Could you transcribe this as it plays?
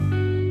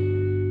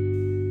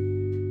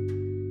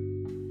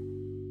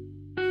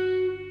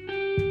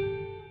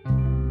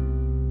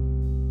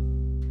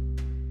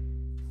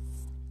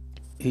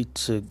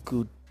It's a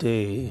good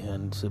day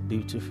and it's a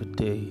beautiful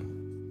day.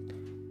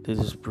 This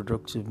is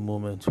Productive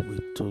Moment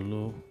with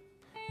Tolu.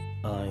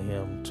 I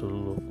am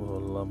Tolu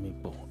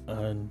Olamipo,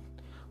 and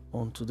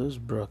on today's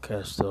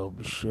broadcast, I'll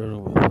be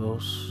sharing with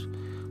us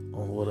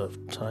on what I've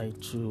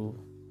titled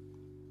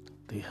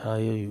The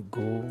Higher You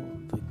Go,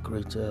 the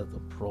Greater the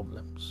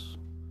Problems.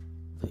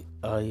 The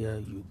higher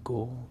you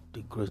go,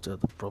 the greater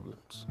the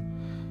problems.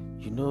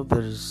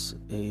 There is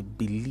a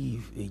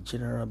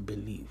general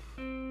belief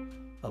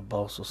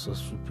about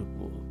successful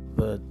people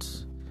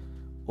that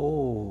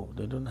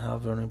they don't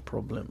have any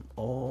problem,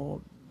 or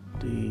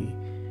they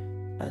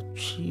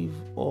achieve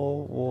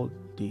all what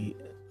they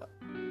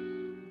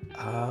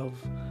have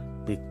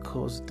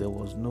because there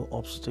was no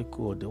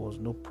obstacle or there was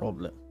no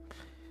problem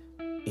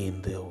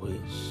in their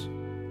ways.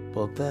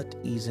 But that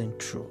isn't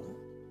true.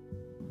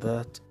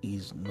 That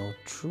is not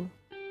true.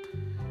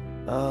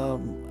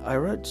 I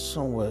read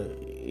somewhere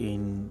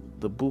in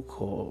the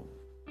book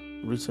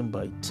written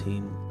by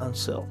Tim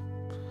Ansel,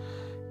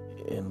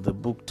 in the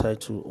book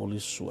titled Holy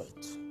Sweat.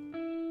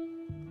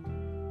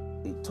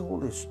 It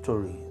told a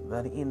story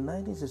that in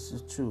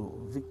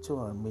 1962,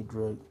 Victor and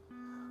Mildred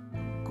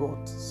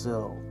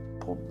Gotzel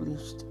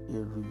published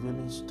a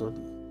revealing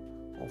study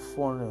of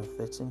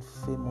 413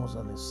 famous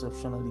and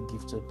exceptionally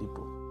gifted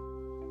people.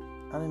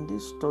 And in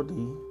this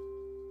study,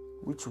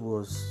 which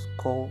was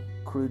called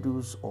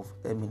Cradles of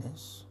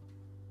Eminence,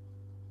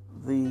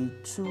 the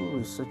two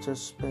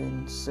researchers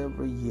spent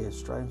several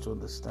years trying to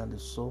understand the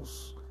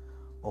source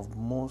of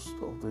most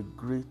of the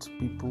great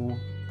people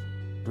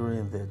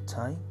during their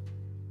time,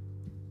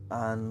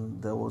 and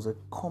there was a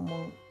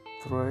common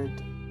thread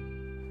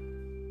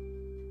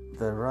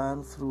that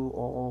ran through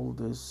all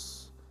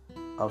these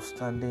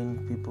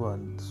outstanding people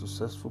and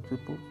successful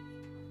people.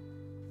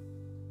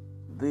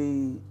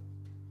 The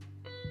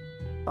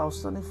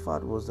outstanding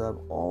fact was that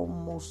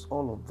almost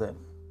all of them,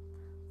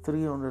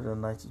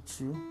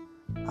 392,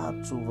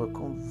 had to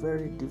overcome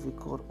very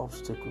difficult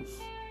obstacles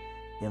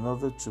in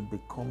order to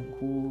become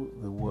who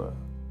they were.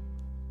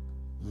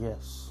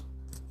 Yes,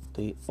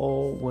 they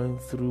all went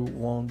through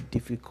one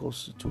difficult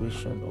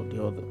situation or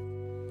the other.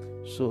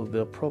 So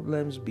their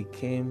problems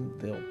became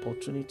their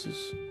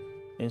opportunities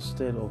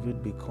instead of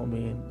it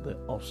becoming the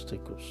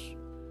obstacles.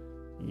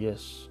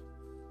 Yes,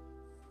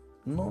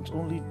 not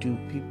only do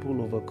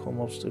people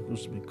overcome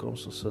obstacles to become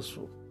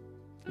successful,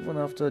 even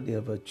after they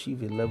have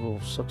achieved a level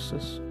of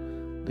success,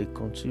 they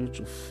continue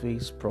to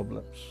face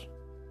problems.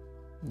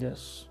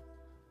 Yes,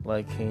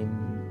 like in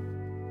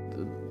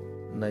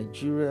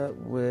Nigeria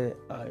where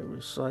I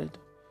reside,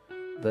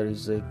 there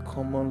is a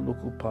common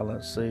local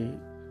parlance say,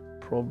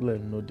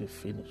 problem no dey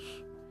finish.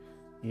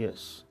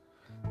 Yes,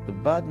 the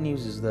bad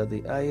news is that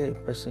the higher a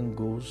person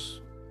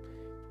goes,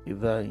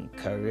 either in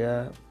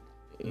career,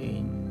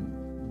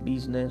 in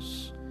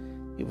business,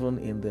 even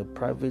in their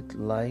private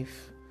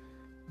life,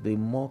 the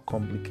more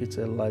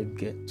complicated life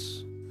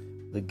gets.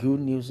 The good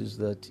news is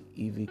that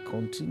if he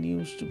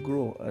continues to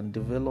grow and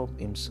develop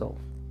himself,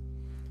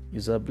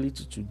 his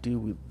ability to deal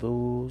with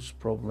those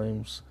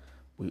problems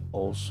will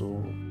also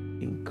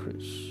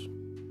increase.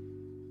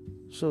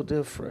 So,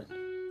 dear friend,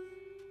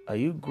 are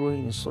you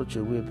growing in such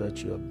a way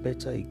that you are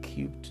better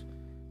equipped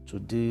to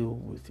deal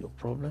with your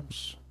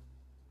problems?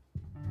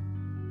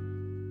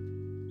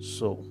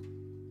 So,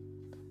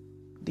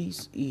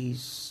 this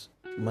is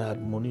my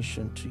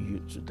admonition to you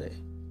today.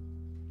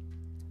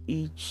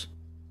 Each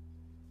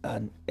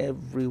and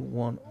every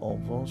one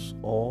of us,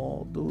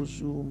 or those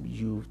whom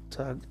you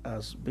tagged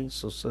as being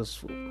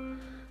successful,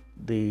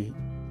 they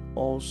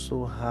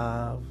also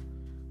have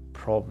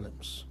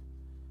problems.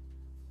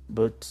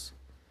 But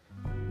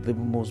the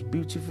most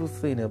beautiful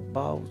thing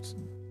about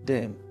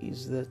them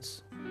is that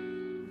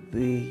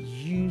they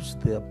use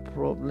their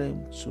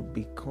problem to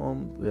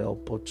become their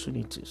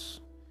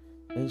opportunities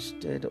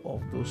instead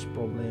of those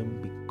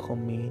problems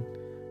becoming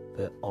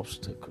their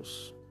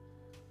obstacles.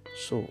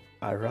 So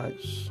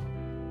arise,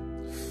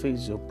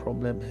 face your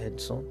problem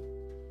heads on,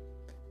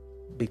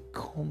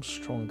 become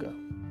stronger,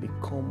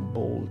 become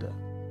bolder,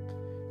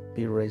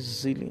 be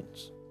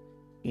resilient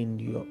in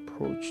your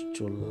approach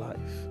to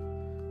life,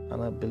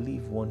 and I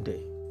believe one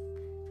day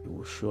you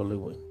will surely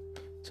win.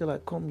 Till I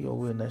come your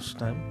way next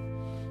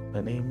time,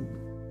 my name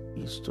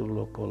is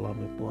Tolu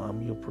Olamipo.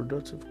 I'm your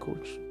productive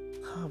coach.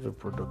 Have a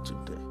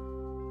productive day.